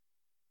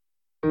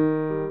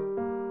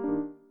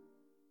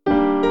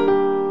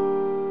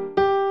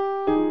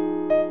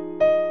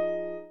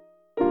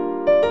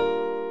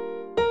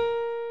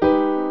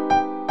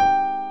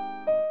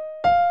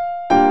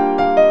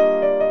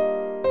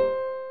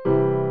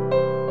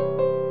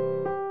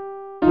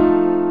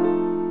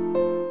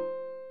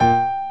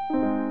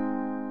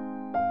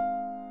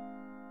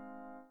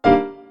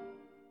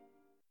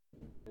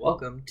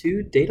welcome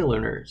to Data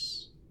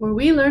Learners. Where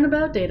we learn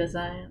about data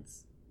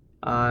science.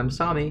 I'm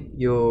Sami,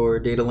 your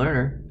data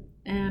learner.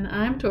 And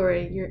I'm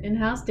Tori, your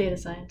in-house data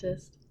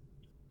scientist.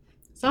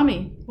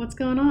 Sami, what's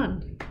going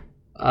on?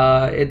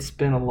 It's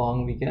been a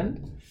long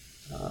weekend.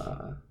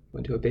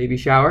 Went to a baby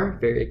shower,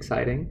 very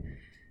exciting.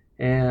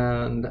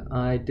 And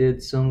I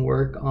did some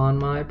work on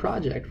my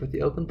project with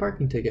the Oakland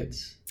parking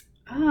tickets.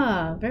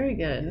 Ah, very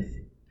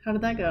good. How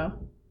did that go?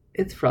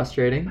 It's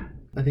frustrating.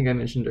 I think I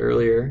mentioned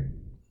earlier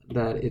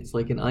that it's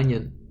like an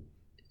onion.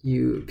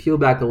 You peel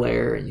back a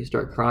layer and you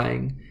start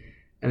crying,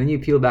 and then you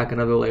peel back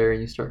another layer and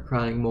you start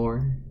crying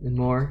more and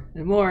more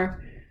and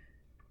more,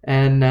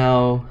 and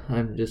now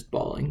I'm just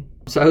bawling.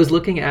 So I was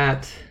looking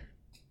at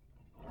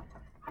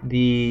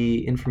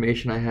the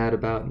information I had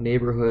about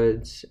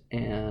neighborhoods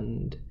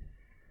and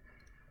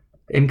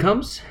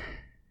incomes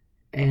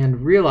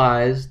and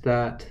realized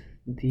that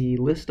the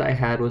list I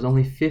had was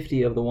only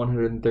 50 of the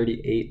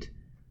 138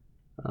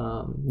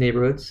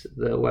 neighborhoods.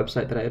 The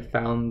website that I had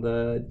found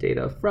the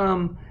data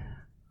from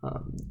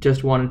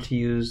just wanted to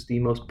use the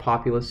most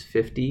populous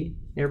 50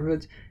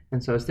 neighborhoods.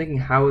 And so I was thinking,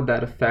 how would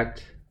that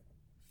affect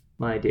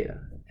my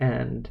data?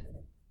 And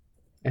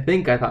I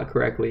think I thought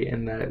correctly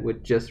in that it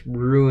would just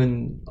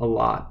ruin a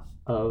lot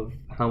of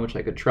how much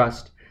I could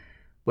trust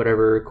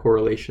whatever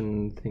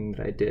correlation thing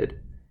that I did.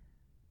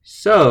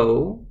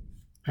 So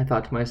I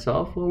thought to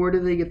myself, well, where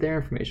did they get their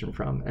information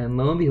from? And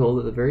lo and behold,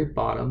 at the very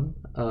bottom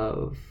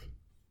of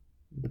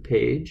the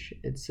page,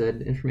 it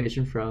said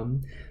information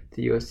from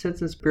the U.S.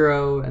 Census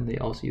Bureau, and they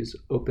also use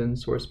open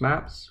source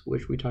maps,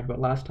 which we talked about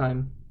last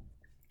time.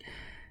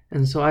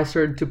 And so I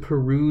started to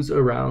peruse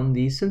around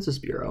the Census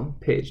Bureau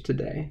page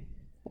today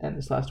and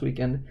this last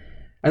weekend.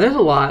 And there's a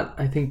lot,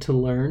 I think, to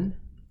learn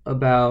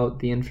about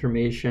the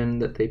information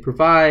that they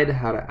provide,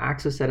 how to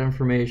access that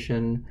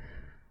information.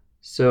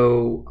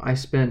 So I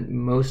spent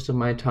most of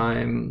my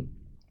time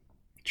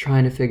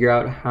trying to figure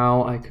out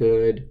how I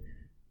could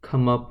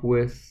come up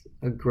with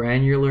a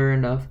granular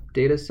enough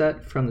data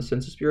set from the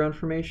Census Bureau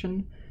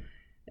information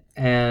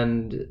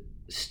and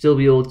still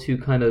be able to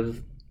kind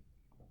of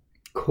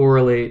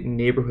correlate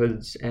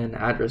neighborhoods and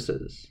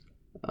addresses.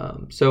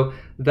 So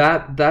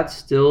that's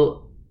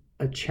still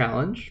a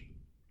challenge,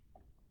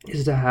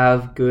 is to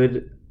have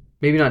good,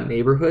 maybe not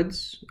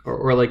neighborhoods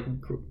or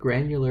like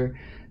granular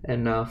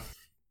enough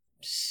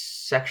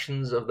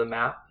sections of the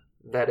map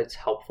that it's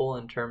helpful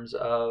in terms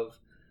of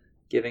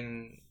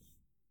giving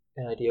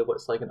an idea of what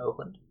it's like in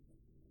Oakland.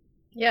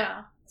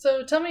 Yeah.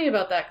 So tell me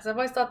about that, because I've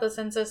always thought the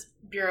Census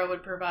Bureau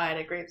would provide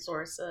a great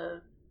source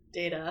of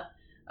data.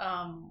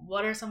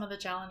 What are some of the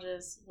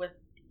challenges with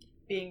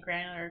being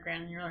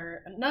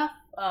granular enough?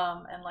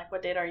 And like,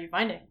 what data are you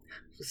finding?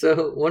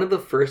 So one of the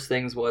first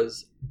things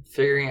was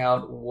figuring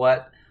out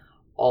what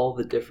all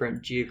the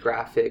different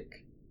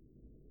geographic,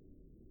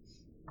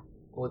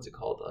 what's it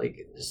called,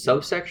 like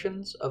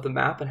subsections of the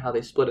map and how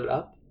they split it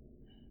up,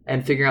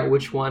 and figuring out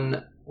which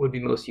one would be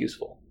most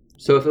useful.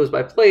 So if it was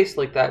by place,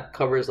 like that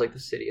covers like the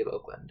city of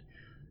Oakland,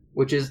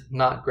 which is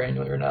not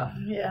granular enough.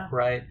 Yeah.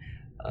 Right?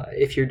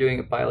 If you're doing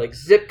it by like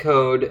zip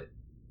code,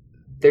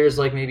 there's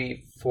like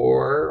maybe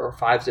 4 or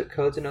 5 zip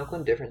codes in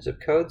Oakland, different zip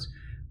codes,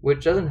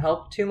 which doesn't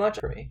help too much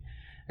for me.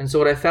 And so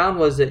what I found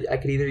was that I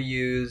could either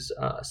use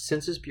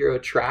Census Bureau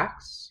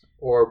tracts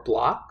or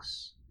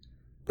blocks.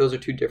 Those are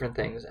two different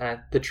things. And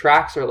the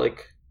tracts are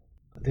like,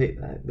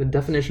 the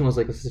definition was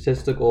like a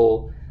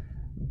statistical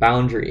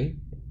boundary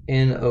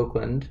in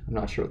Oakland. I'm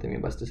not sure what they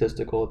mean by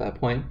statistical at that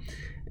point.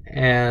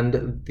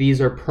 And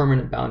these are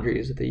permanent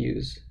boundaries that they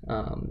use.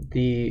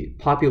 The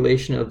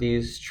population of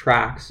these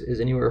tracts is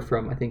anywhere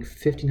from, I think,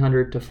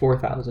 1,500 to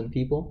 4,000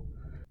 people.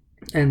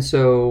 And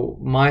so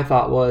my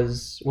thought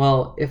was,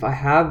 well, if I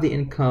have the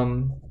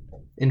income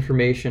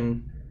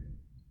information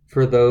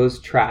for those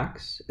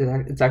tracts,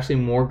 it's actually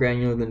more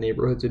granular than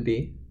neighborhoods would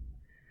be.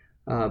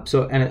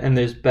 So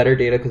there's better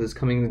data because it's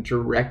coming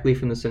directly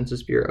from the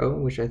Census Bureau,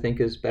 which I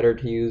think is better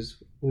to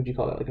use. What would you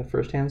call that, like a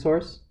first-hand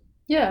source?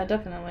 Yeah,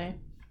 definitely.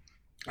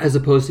 As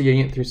opposed to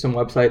getting it through some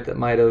website that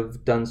might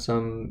have done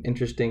some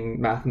interesting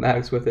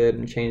mathematics with it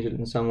and changed it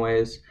in some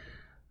ways.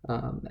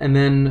 And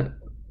then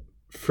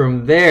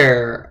from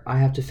there, I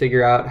have to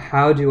figure out,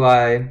 how do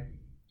I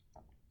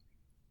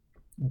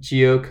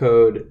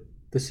geocode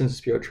the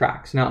Census Bureau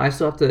tracts? Now, I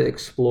still have to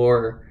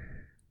explore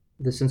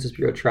the Census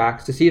Bureau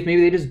tracts to see if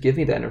maybe they just give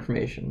me that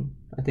information.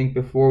 I think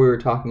before we were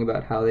talking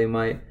about how they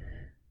might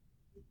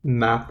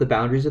map the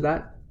boundaries of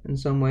that in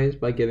some ways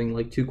by giving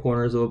like 2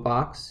 corners of a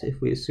box,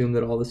 if we assume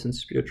that all the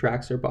Census Bureau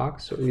tracts are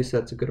boxed, or at least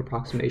that's a good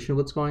approximation of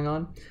what's going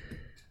on.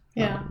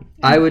 Yeah.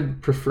 I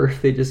would prefer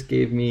if they just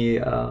gave me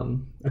a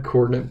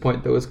coordinate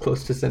point that was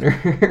close to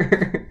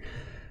center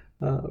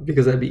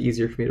because that'd be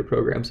easier for me to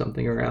program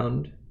something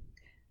around.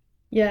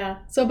 Yeah.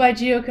 So by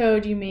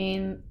geocode, you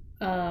mean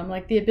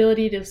like the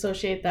ability to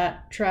associate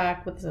that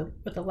track with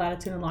the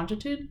latitude and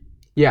longitude?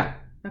 Yeah.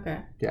 Okay.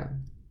 Yeah.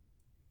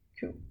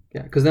 Cool.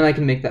 Yeah, because then I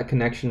can make that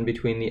connection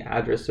between the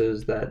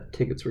addresses that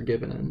tickets were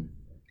given in.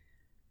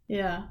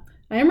 Yeah.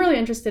 I am really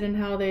interested in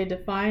how they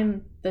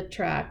define the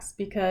tracks,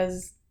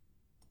 because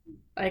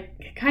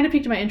kind of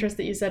piqued my interest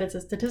that you said it's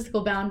a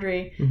statistical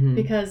boundary,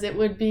 because it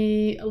would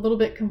be a little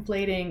bit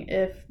conflating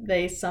if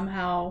they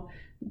somehow,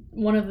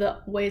 one of the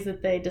ways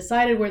that they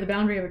decided where the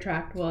boundary of a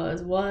tract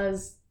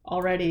was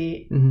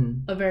already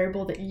a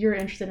variable that you're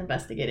interested in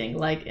investigating,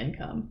 like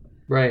income.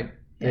 Right.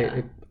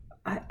 Yeah.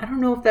 I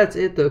don't know if that's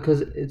it, though,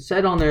 because it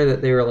said on there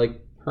that they were,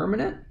 like,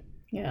 permanent.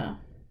 Yeah.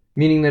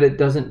 Meaning that it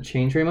doesn't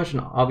change very much.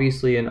 And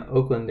obviously in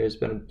Oakland, there's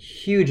been a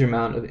huge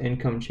amount of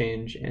income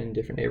change in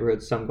different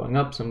neighborhoods, some going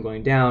up, some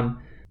going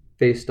down,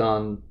 based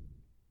on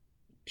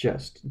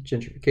just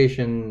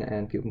gentrification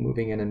and people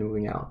moving in and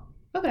moving out.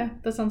 Okay,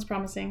 that sounds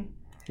promising.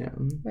 Yeah.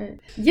 But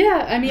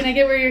yeah, I mean, I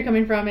get where you're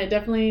coming from. It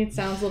definitely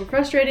sounds a little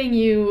frustrating.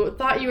 You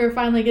thought you were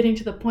finally getting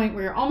to the point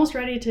where you're almost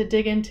ready to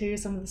dig into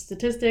some of the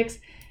statistics,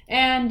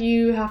 and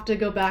you have to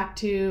go back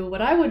to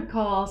what I would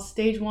call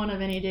stage one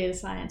of any data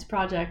science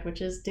project,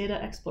 which is data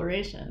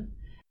exploration.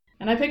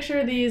 And I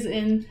picture these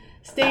in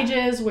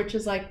stages, which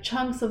is like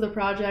chunks of the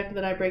project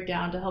that I break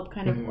down to help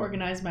kind of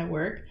organize my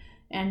work.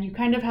 And you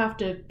kind of have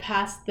to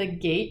pass the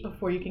gate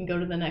before you can go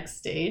to the next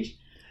stage.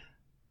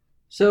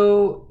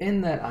 So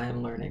in that I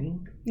am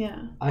learning,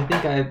 I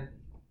think I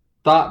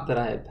thought that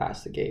I had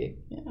passed the gate.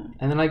 Yeah.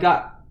 And then I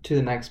got to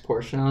the next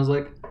portion. I was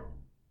like,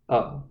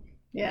 oh.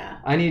 Yeah.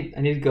 I need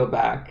to go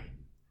back,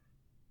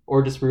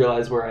 or just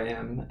realize where I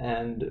am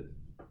and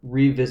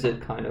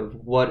revisit kind of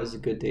what is a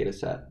good data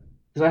set.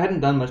 Because I hadn't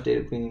done much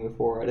data cleaning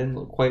before. I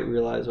didn't quite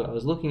realize what I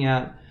was looking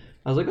at.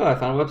 I was like, oh, I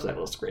found a website.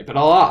 We'll scrape it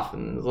all off.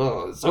 And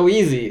it's so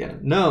easy.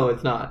 And no,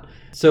 it's not.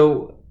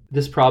 So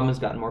this problem has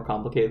gotten more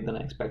complicated than I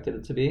expected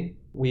it to be.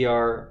 We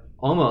are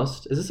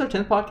almost... Is this our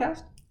 10th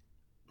podcast?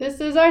 This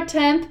is our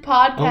 10th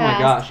podcast. Oh my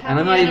gosh.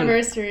 Happy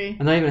anniversary.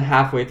 I'm not even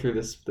halfway through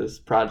this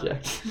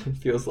project. It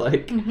feels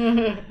like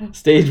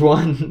stage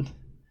one.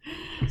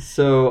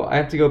 So I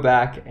have to go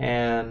back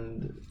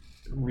and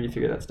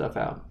refigure that stuff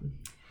out.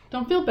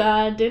 Don't feel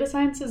bad. Data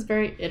science is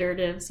very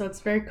iterative, so it's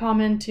very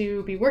common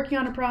to be working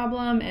on a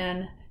problem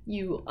and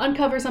you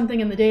uncover something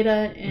in the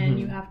data and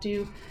you have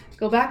to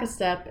go back a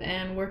step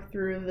and work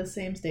through the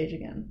same stage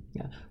again.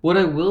 Yeah. What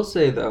I will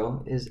say,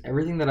 though, is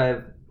everything that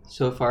I've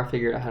so far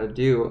figured out how to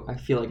do, I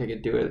feel like I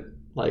could do it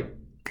like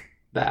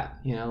that,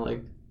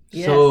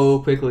 so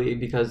quickly,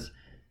 because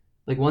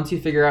like once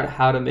you figure out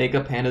how to make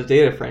a pandas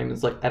data frame,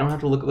 it's like I don't have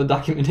to look at the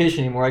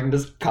documentation anymore. I can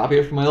just copy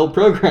it from my old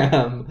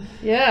program.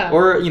 Yeah.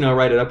 Or,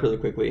 write it up really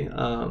quickly.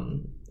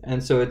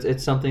 And so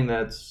it's something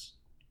that's,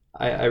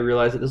 I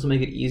realize that this will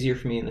make it easier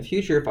for me in the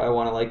future if I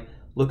want to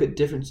look at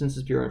different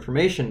Census Bureau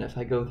information, if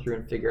I go through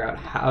and figure out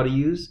how to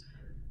use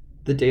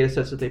the data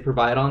sets that they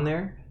provide on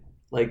there.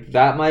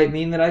 That might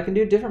mean that I can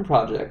do different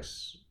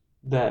projects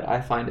that I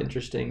find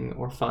interesting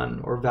or fun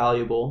or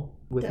valuable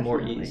with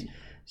more ease.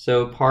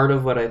 So part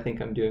of what I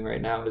think I'm doing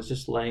right now is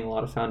just laying a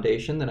lot of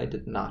foundation that I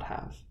did not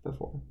have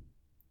before.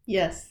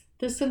 Yes,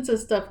 this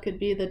census stuff could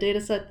be the data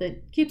set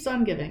that keeps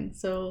on giving.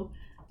 So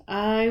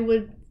I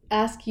would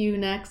ask you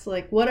next,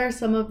 what are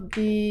some of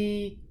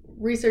the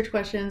research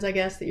questions, I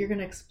guess, that you're going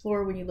to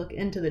explore when you look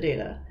into the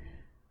data?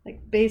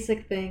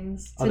 Basic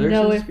things to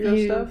know if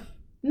you... stuff?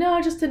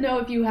 No, just to know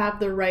if you have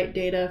the right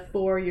data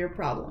for your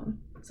problem.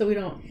 So we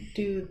don't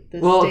do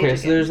this. Well, okay,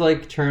 so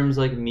there's terms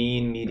like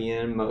mean,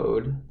 median, and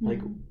mode.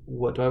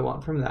 What do I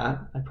want from that?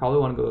 I probably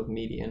want to go with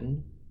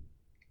median.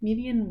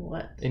 Median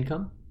what?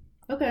 Income.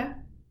 Okay.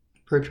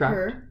 Per tract.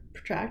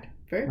 Per tract.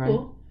 Very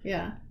cool.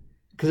 Yeah.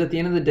 Because at the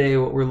end of the day,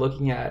 what we're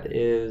looking at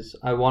is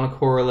I want to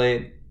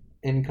correlate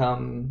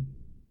income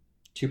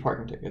to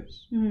parking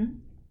tickets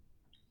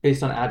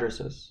based on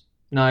addresses.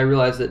 Now, I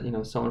realize that,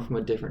 someone from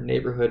a different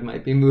neighborhood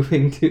might be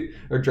moving to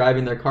or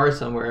driving their car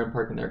somewhere and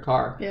parking their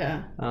car.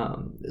 Yeah.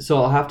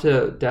 So I'll have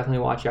to definitely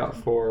watch out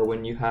for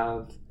when you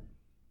have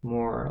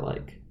more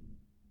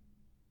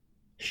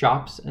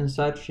shops and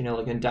such,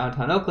 in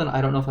downtown Oakland. I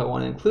don't know if I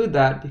want to include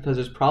that because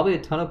there's probably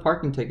a ton of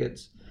parking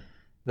tickets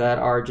that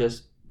are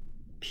just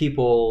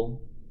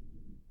people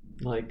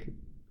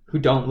who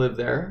don't live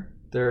there.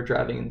 They're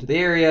driving into the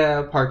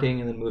area,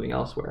 parking, and then moving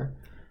elsewhere.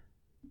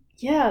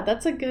 Yeah,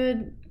 that's a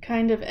good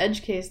kind of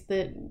edge case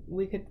that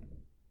we could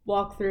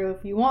walk through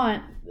if you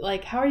want.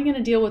 How are you going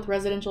to deal with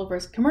residential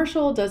versus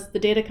commercial? Does the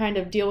data kind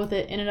of deal with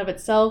it in and of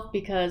itself?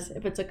 Because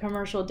if it's a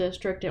commercial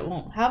district, it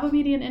won't have a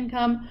median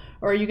income.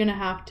 Or are you going to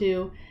have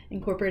to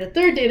incorporate a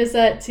third data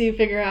set to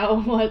figure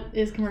out what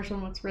is commercial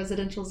and what's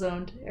residential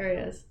zoned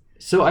areas?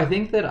 So I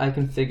think that I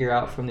can figure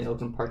out from the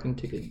Oakland parking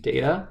ticket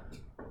data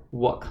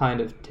what kind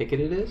of ticket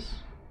it is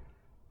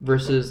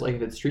versus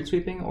if it's street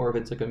sweeping or if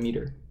it's a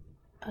meter.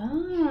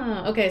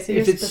 Ah, okay. So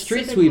you're if it's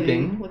street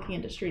sweeping, looking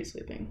into street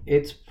sweeping.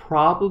 It's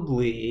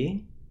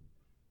probably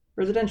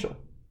residential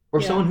or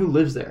someone who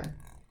lives there.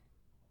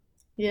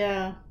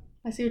 Yeah,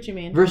 I see what you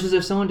mean. Versus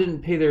if someone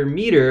didn't pay their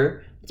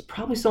meter, it's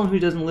probably someone who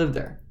doesn't live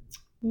there.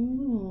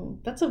 Ooh,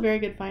 that's a very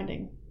good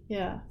finding.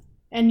 Yeah,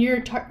 and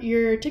your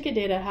ticket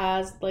data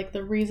has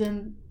the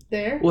reason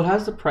there. Well, it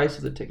has the price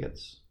of the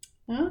tickets.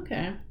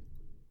 Okay.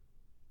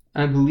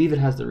 And I believe it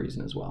has the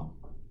reason as well.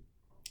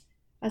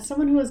 As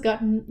someone who has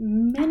gotten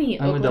many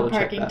Oakland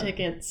parking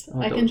tickets,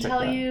 I can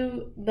tell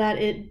you that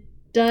it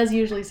does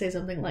usually say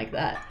something like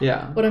that.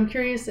 Yeah. What I'm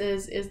curious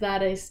is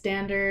that a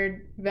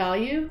standard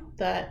value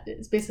that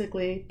is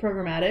basically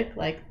programmatic,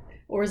 like,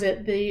 or is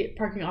it the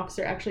parking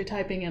officer actually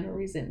typing in a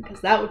reason?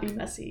 Because that would be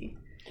messy.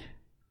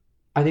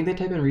 I think they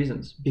type in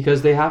reasons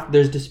because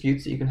there's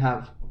disputes that you can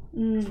have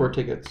for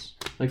tickets.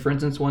 Like, for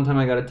instance, one time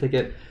I got a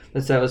ticket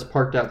that said I was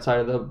parked outside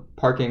of the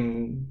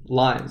parking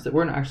lines that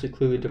weren't actually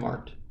clearly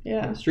demarked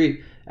on the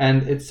street.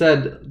 And it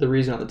said the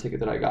reason on the ticket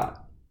that I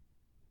got.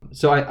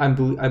 So I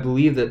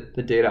believe that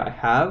the data I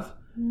have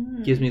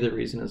gives me the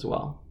reason as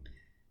well.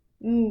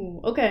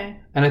 Ooh, okay.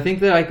 And I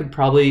think that I could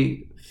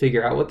probably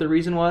figure out what the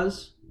reason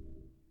was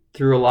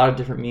through a lot of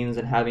different means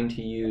and having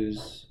to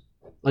use...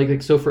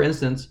 Like so for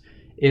instance,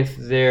 if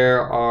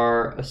there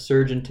are a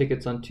surge in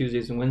tickets on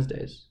Tuesdays and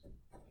Wednesdays,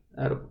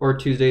 or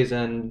Tuesdays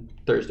and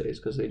Thursdays,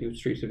 because they do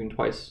street sweeping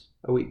twice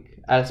a week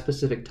at a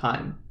specific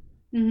time,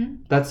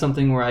 that's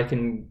something where I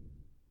can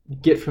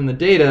get from the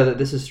data that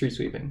this is street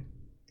sweeping.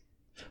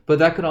 But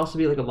that could also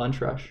be like a lunch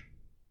rush.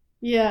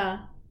 Yeah,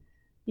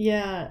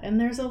 and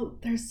there's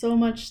so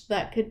much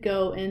that could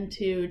go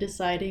into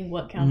deciding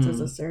what counts as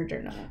a surge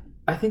or not.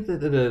 I think that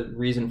the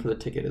reason for the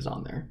ticket is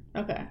on there.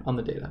 Okay. On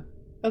the data.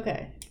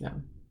 Okay. Yeah.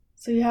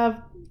 So you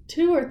have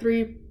 2 or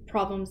 3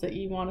 problems that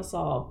you want to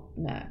solve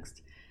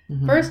next.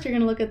 First, you're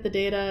going to look at the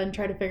data and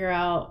try to figure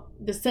out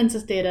the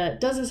census data.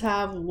 Does this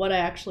have what I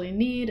actually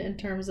need in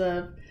terms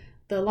of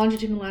the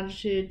longitude and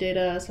latitude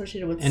data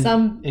associated with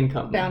some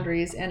income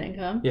boundaries and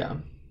income? Yeah.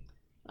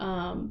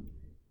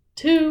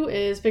 2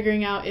 is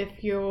figuring out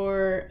if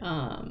your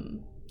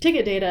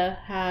ticket data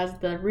has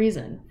the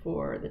reason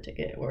for the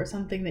ticket or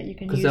something that you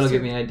can use. Because that'll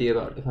give me an idea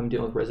about if I'm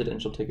dealing with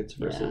residential tickets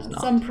versus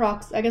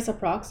not. I guess a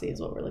proxy is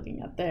what we're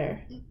looking at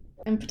there.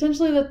 And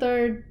potentially the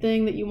third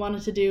thing that you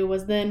wanted to do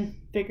was then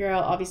figure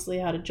out, obviously,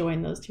 how to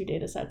join those 2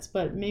 data sets.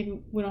 But maybe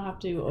we don't have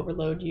to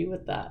overload you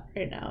with that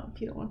right now if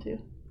you don't want to.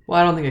 Well,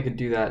 I don't think I could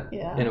do that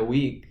in a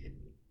week.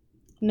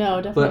 No,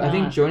 definitely But I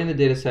think joining the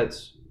data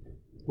sets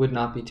would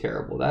not be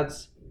terrible.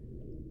 That's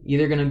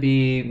either going to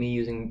be me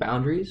using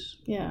boundaries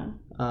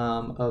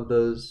of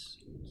those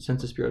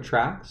Census Bureau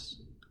tracks.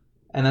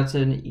 And that's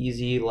an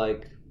easy,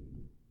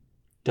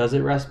 does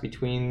it rest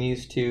between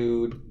these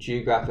 2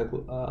 geographic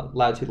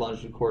latitude,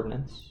 longitude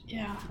coordinates?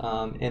 Yeah.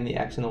 In the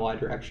X and the Y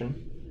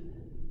direction.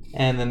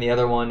 And then the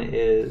other one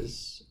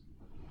is,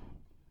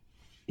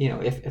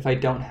 if I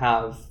don't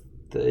have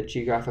the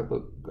geographic,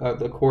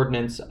 the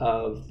coordinates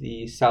of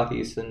the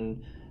southeast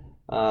and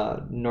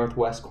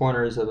northwest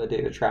corners of a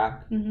data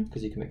track,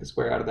 because you can make a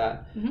square out of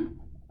that,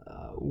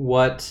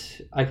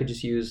 what I could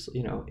just use,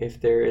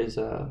 if there is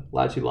a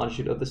latitude,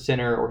 longitude of the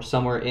center or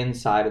somewhere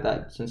inside of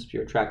that Census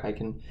Bureau track, I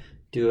can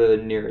do a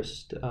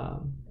nearest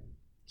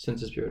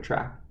Census Bureau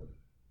track.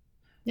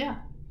 Yeah.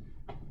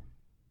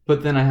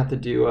 But then I have to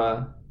do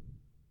a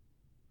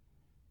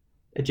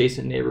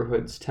adjacent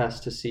neighborhoods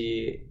test to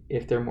see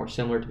if they're more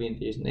similar to being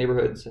adjacent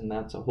neighborhoods, and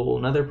that's a whole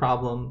another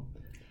problem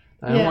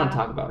that I don't want to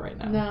talk about right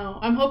now. No,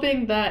 I'm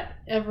hoping that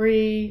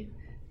every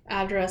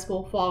address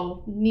will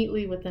fall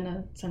neatly within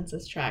a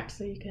census tract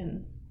so you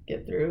can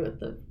get through with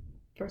the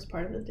first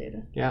part of the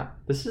data. Yeah,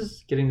 this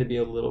is getting to be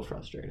a little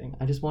frustrating.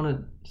 I just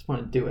want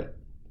to do it.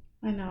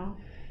 I know.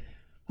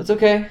 That's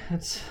okay.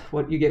 That's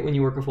what you get when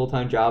you work a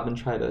full-time job and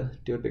try to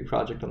do a big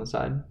project on the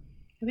side.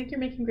 I think you're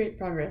making great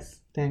progress.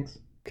 Thanks.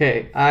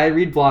 Okay, I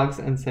read blogs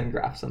and send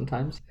graphs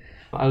sometimes.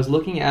 I was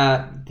looking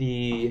at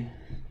the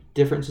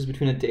differences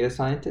between a data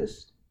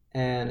scientist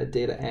and a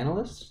data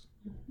analyst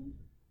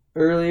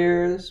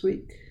earlier this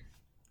week.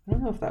 I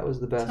don't know if that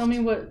was the best. Tell me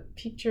what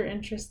piqued your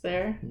interest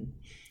there.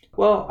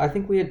 Well, I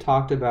think we had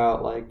talked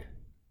about,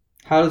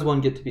 how does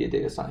one get to be a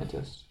data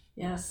scientist?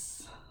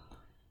 Yes.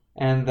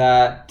 And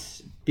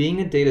that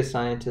being a data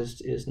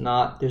scientist there's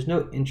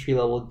no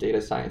entry-level data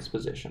science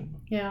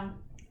position. Yeah.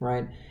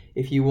 Right?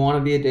 If you want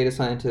to be a data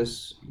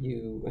scientist,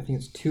 I think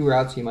it's 2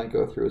 routes you might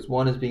go through.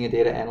 One is being a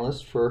data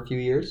analyst for a few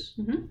years.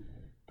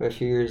 By a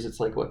few years, it's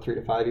 3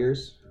 to 5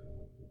 years?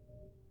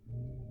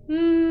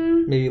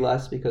 Maybe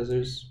less because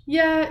there's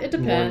it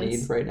depends. more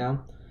need right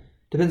now.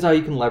 Depends how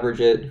you can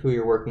leverage it, who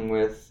you're working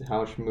with,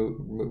 how much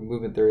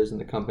movement there is in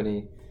the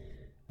company.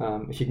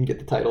 If you can get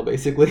the title,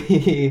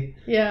 basically.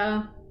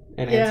 Yeah.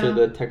 And answer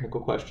the technical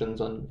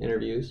questions on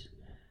interviews.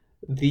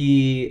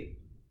 The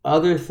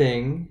other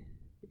thing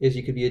is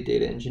you could be a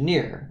data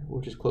engineer,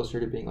 which is closer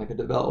to being a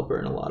developer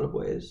in a lot of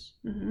ways.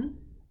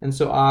 And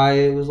so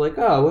I was like,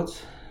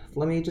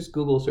 let me just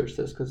Google search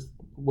this, because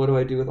what do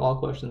I do with all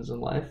questions in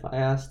life? I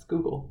asked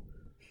Google.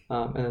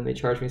 And then they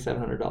charged me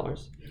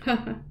 $700,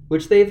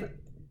 which they've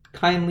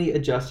kindly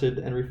adjusted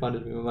and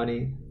refunded me my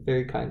money.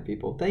 Very kind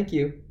people. Thank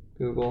you,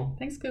 Google.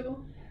 Thanks,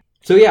 Google.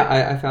 So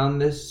I found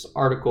this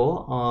article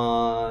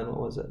on, what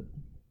was it?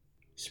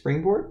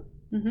 Springboard?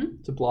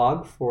 It's a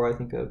blog for, I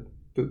think, a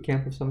boot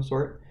camp of some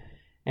sort.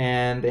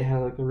 And they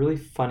had a really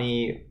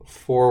funny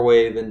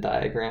 4-way Venn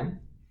diagram.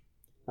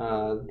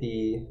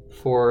 The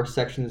 4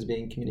 sections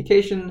being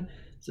communication,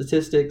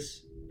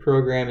 statistics,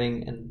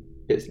 programming, and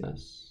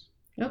business.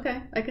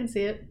 Okay, I can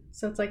see it.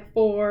 So it's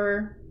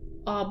 4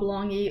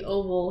 oblongy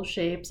oval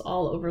shapes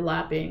all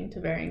overlapping to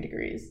varying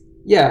degrees.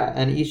 Yeah,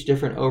 and each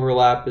different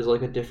overlap is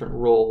like a different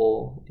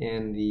role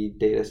in the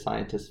data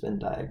scientist Venn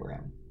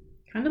diagram.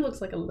 Kind of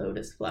looks like a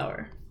lotus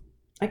flower.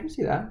 I can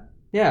see that.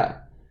 Yeah.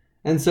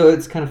 And so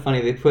it's kind of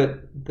funny. They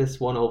put this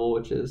one oval,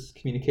 which is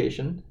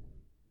communication,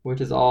 which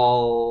is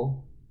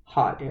all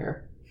hot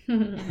air.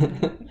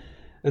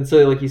 And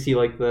so like you see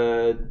like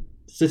the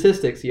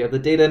statistics, you have the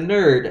data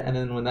nerd, and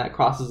then when that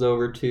crosses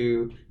over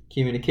to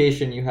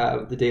communication, you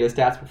have the data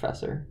stats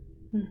professor.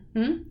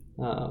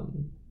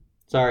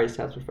 Sorry,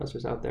 stats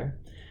professors out there.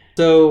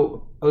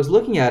 So I was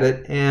looking at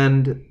it,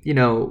 and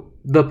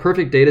the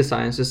perfect data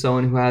science is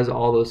someone who has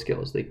all those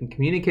skills. They can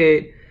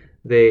communicate,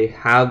 they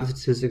have the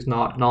statistics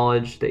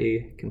knowledge,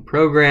 they can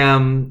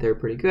program, they're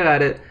pretty good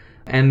at it,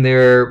 and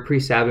they're pretty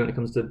savvy when it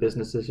comes to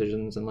business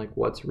decisions and like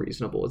what's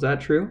reasonable. Is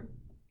that true?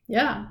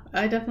 Yeah,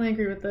 I definitely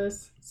agree with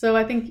this. So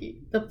I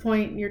think the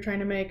point you're trying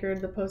to make, or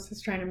the post is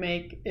trying to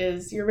make,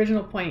 is your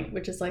original point,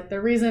 which is like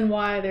the reason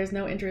why there's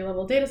no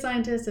entry-level data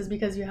scientist is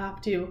because you have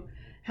to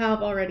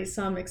have already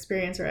some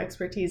experience or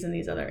expertise in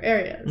these other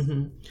areas.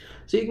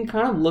 So you can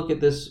kind of look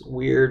at this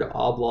weird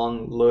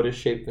oblong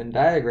lotus-shaped Venn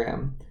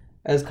diagram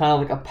as kind of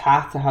like a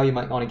path to how you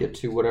might want to get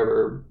to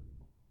whatever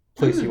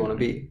place you want to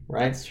be,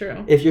 right? That's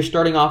true. If you're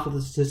starting off with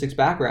a statistics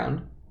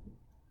background,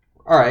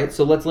 all right,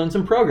 so let's learn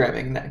some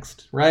programming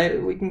next,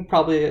 right? We can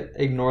probably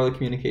ignore the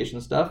communication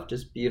stuff,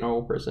 just be a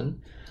normal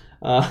person.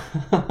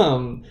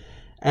 And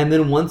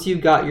then once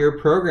you've got your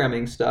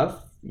programming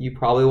stuff, you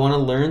probably want to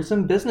learn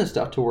some business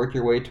stuff to work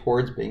your way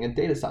towards being a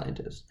data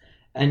scientist.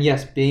 And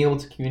yes, being able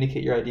to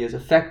communicate your ideas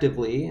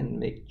effectively and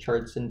make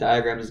charts and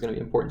diagrams is going to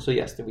be important. So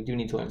yes, we do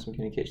need to learn some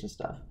communication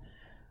stuff.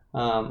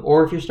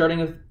 Or if you're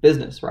starting a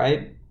business,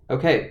 right?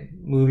 Okay,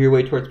 move your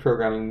way towards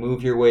programming,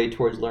 move your way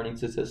towards learning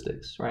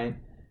statistics, right?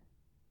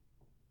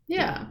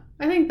 Yeah,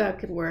 I think that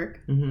could work.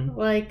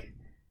 Like,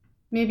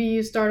 maybe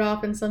you start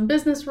off in some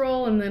business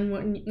role, and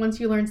then once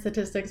you learn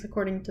statistics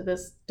according to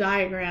this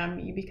diagram,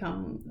 you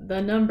become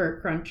the number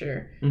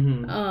cruncher.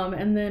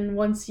 And then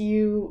once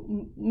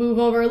you move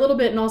over a little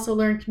bit and also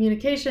learn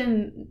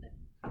communication,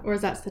 or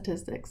is that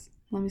statistics?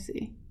 Let me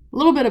see. A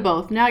little bit of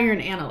both. Now you're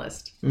an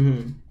analyst.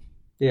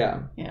 Yeah.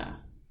 Yeah.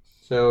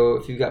 So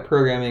if you've got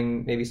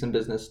programming, maybe some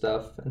business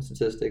stuff, and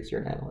statistics,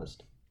 you're an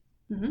analyst.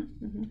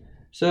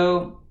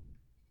 So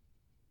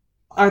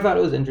I thought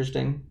it was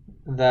interesting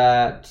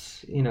that,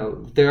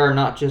 there are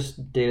not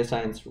just data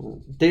science.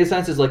 Data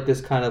science is like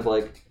this kind of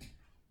like,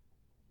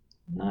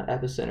 not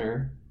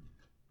epicenter.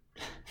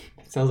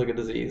 It sounds like a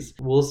disease.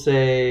 We'll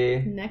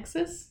say...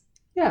 Nexus?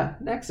 Yeah,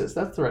 nexus.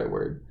 That's the right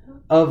word.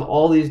 Of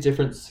all these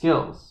different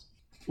skills,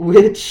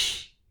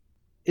 which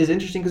is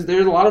interesting because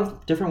there's a lot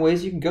of different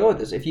ways you can go with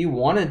this. If you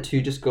wanted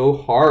to just go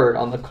hard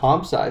on the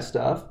comp sci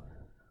stuff,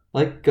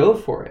 like, go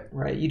for it,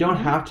 right? You don't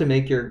have to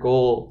make your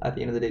goal at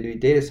the end of the day to be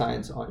data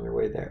science on your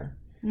way there.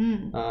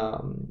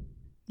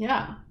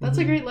 Yeah, that's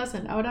a great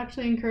lesson. I would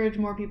actually encourage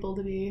more people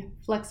to be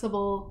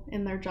flexible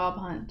in their job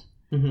hunt.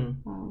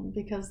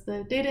 Because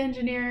the data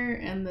engineer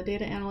and the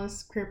data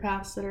analyst career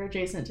paths that are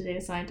adjacent to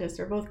data scientists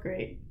are both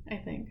great, I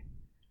think.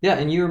 Yeah,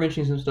 and you were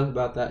mentioning some stuff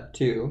about that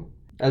too.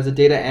 As a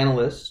data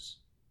analyst,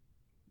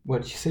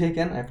 what did you say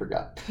again? I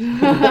forgot.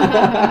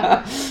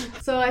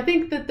 So I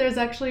think that there's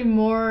actually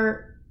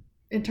more,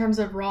 in terms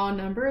of raw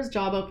numbers,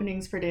 job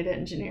openings for data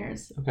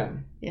engineers. Okay.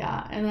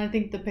 Yeah, and I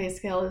think the pay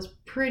scale is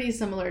pretty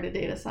similar to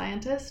data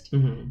scientist.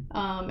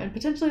 And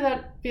potentially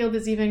that field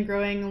is even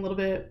growing a little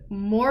bit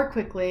more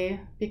quickly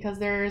because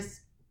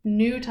there's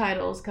new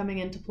titles coming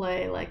into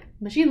play, like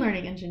machine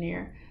learning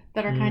engineer,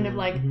 that are kind of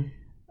like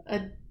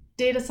a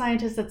data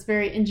scientist that's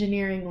very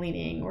engineering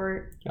leaning,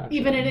 or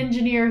even an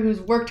engineer who's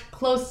worked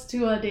close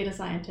to a data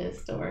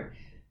scientist. Or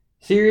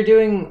so you're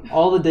doing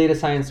all the data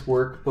science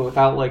work, but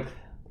without like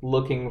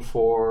looking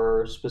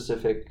for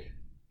specific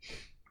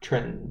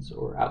trends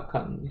or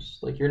outcomes.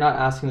 Like, you're not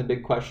asking the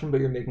big question, but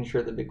you're making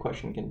sure the big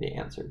question can be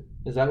answered.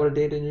 Is that what a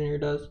data engineer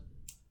does?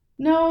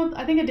 No,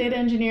 I think a data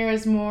engineer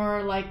is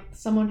more like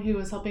someone who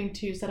is helping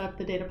to set up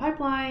the data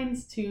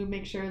pipelines to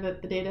make sure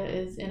that the data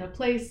is in a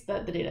place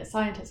that the data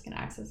scientist can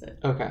access it.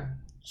 Okay.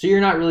 So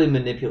you're not really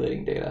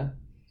manipulating data?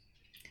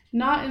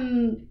 Not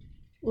in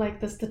like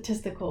the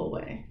statistical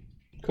way.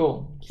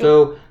 Cool.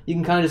 So you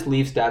can kind of just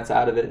leave stats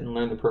out of it and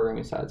learn the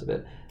programming sides of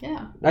it.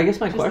 Yeah. I guess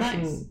my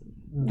question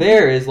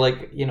there is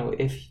like,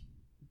 if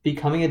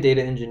becoming a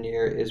data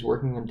engineer is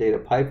working on data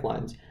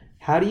pipelines,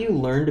 how do you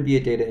learn to be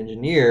a data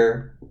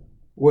engineer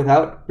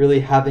without really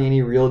having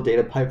any real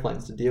data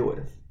pipelines to deal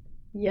with?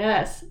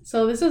 Yes.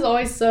 So this is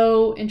always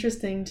so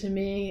interesting to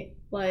me.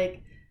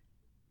 Like,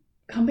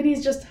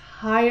 companies just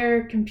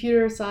hire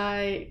computer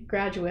sci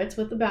graduates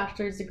with a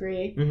bachelor's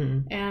degree,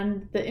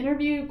 and the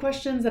interview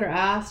questions that are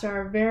asked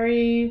are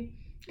very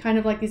kind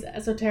of like these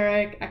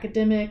esoteric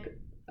academic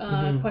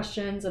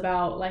questions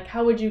about like,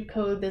 how would you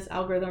code this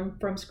algorithm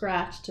from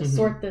scratch to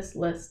sort this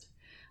list,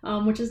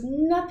 which is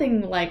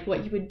nothing like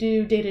what you would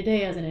do day to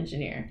day as an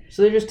engineer.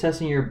 So they're just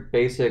testing your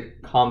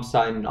basic comp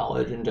sci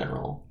knowledge in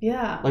general.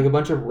 Yeah. Like a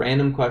bunch of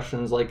random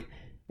questions like,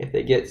 If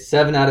they get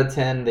 7 out of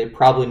 10, they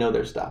probably know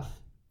their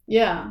stuff.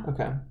 Yeah.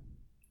 Okay.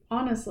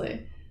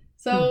 Honestly.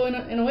 So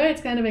in a way,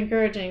 it's kind of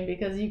encouraging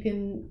because you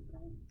can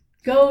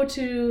go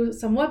to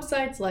some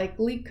websites like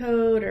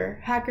LeetCode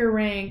or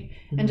HackerRank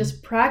and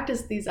just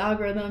practice these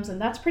algorithms,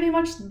 and that's pretty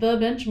much the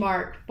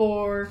benchmark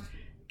for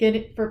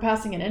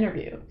passing an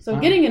interview. So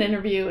getting an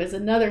interview is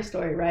another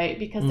story, right?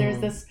 Because there's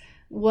this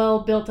well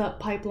built up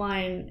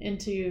pipeline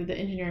into the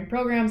engineering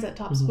programs at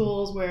top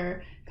schools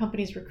where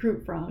companies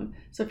recruit from.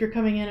 So if you're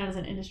coming in as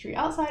an industry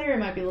outsider, it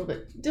might be a little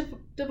bit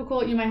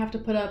difficult. You might have to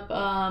put up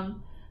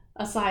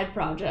a side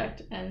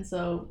project, and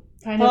so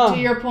kind of to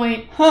your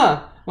point,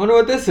 wonder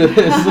what this is.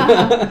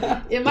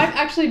 It might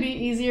actually be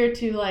easier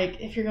to,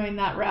 like, if you're going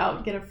that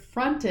route, get a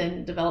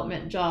front-end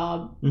development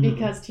job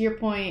because to your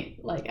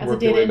point, like as a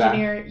data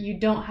engineer, you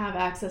don't have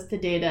access to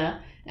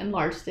data and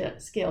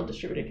large-scale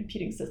distributed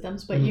computing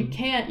systems, but you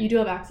do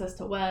have access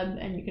to web,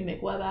 and you can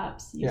make web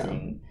apps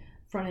using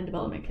front-end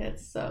development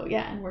kits. So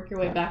and work your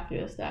way back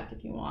through the stack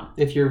if you want.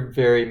 If you're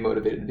very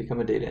motivated to become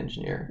a data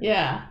engineer.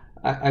 Yeah.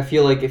 I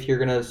feel like if you're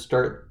going to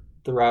start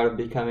the route of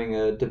becoming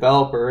a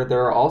developer,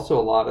 there are also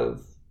a lot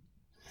of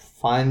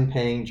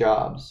fine-paying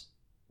jobs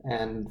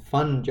and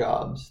fun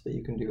jobs that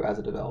you can do as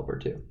a developer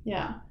too.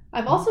 Yeah.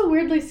 I've also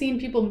weirdly seen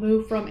people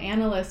move from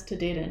analyst to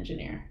data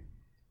engineer.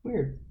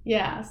 Weird.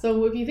 Yeah.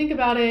 So if you think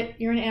about it,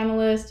 you're an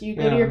analyst, you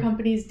go to your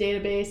company's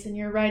database and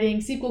you're writing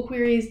SQL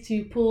queries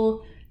to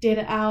pull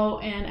data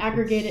out and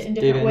aggregate it in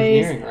different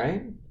ways. Data engineering,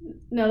 right?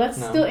 No, that's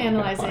still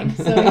analyzing.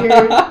 Okay,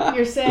 so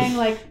you're saying,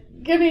 like,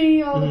 give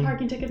me all the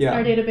parking tickets in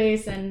our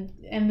database and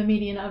the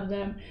median of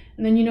them.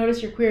 And then you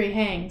notice your query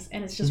hangs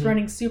and it's just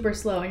running super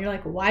slow. And you're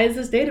like, why is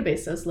this database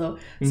so slow?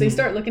 So you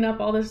start looking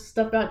up all this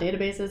stuff about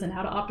databases and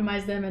how to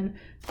optimize them. And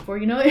before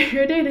you know it,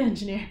 you're a data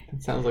engineer.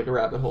 It sounds like a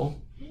rabbit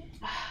hole.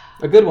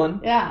 A good one.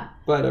 Yeah.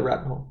 But a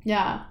rabbit hole.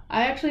 Yeah.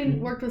 I actually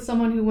worked with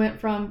someone who went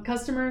from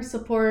customer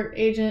support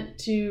agent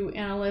to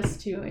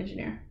analyst to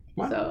engineer.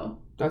 Wow. So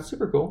that's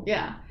super cool.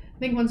 Yeah. I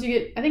think once you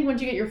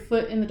get your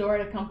foot in the door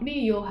at a company,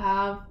 you'll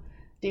have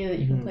data that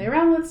you can play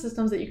around with,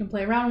 systems that you can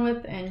play around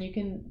with, and you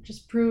can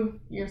just prove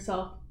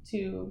yourself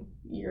to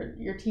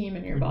your team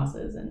and your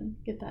bosses and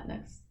get that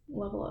next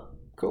level up.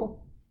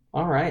 Cool.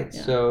 All right.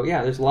 Yeah. So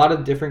there's a lot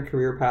of different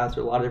career paths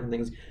or a lot of different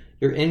things.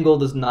 Your end goal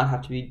does not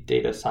have to be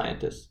data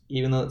scientist,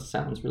 even though it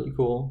sounds really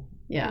cool.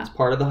 Yeah. It's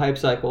part of the hype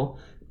cycle.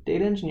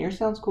 Data engineer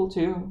sounds cool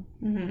too.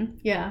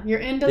 Yeah. Your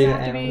end doesn't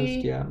have to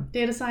be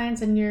data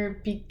science, and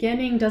your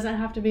beginning doesn't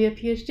have to be a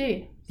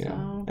PhD. Yeah.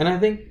 So. And I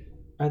think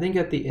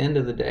at the end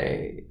of the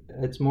day,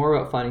 it's more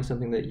about finding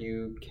something that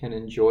you can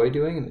enjoy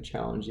doing and that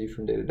challenges you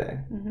from day to day.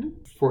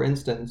 For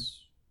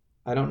instance,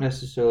 I don't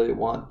necessarily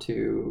want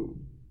to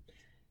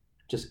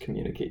just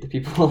communicate to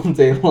people all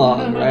day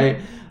long, right?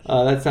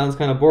 That sounds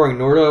kind of boring.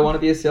 Nor do I want to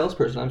be a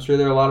salesperson. I'm sure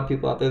there are a lot of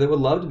people out there that would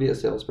love to be a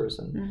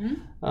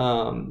salesperson.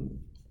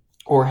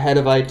 Or head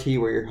of IT,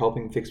 where you're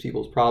helping fix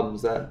people's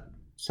problems. That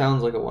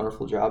sounds like a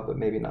wonderful job, but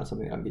maybe not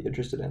something I'd be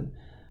interested in.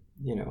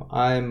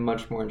 I'm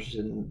much more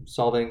interested in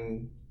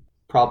solving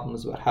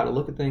problems about how to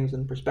look at things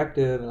in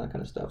perspective and that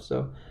kind of stuff.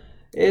 So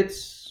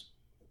it's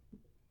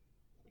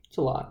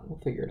a lot. We'll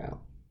figure it out.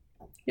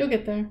 You'll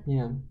get there.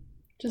 Yeah.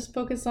 Just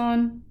focus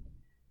on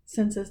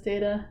census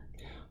data.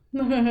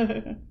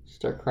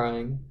 Start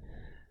crying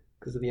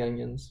because of the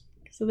onions.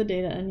 Because of the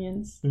data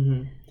onions.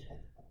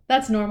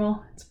 That's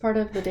normal. It's part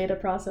of the data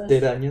process.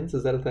 Data onions,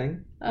 is that a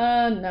thing?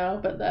 No,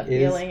 but that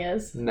feeling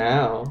is.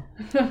 Now.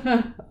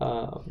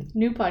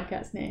 New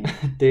podcast name.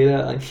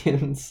 Data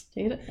onions.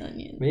 Data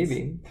onions.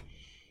 Maybe.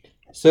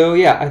 So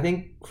I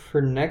think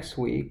for next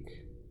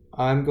week,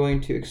 I'm going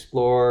to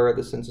explore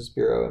the Census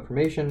Bureau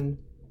information,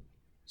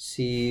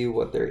 see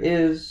what there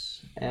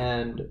is,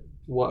 and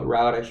what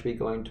route I should be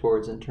going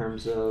towards in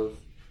terms of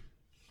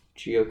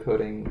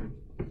geocoding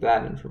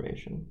that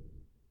information.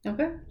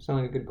 Okay.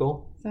 Sound like a good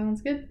goal?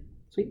 Sounds good.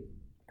 Sweet.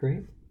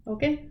 Great.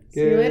 Okay.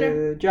 See you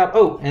later. Good job.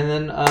 Oh, and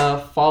then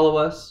follow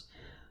us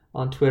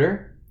on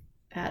Twitter.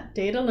 At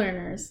Data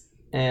Learners.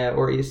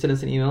 Or you send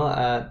us an email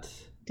at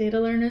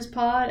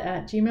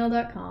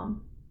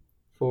datalearnerspod@gmail.com.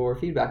 For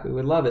feedback. We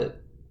would love it.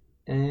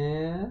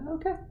 And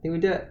okay, I think we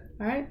did it.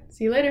 All right.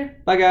 See you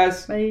later. Bye,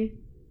 guys. Bye.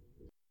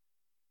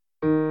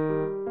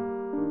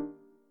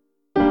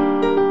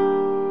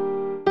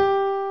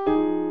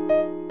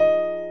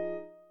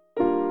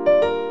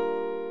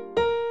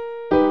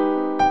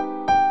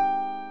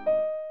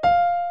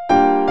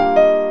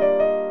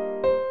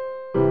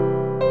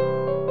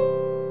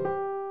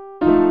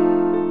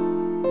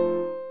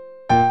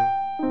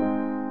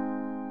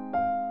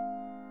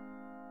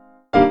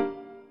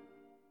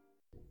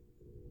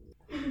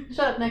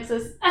 Shut up,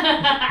 Nexus.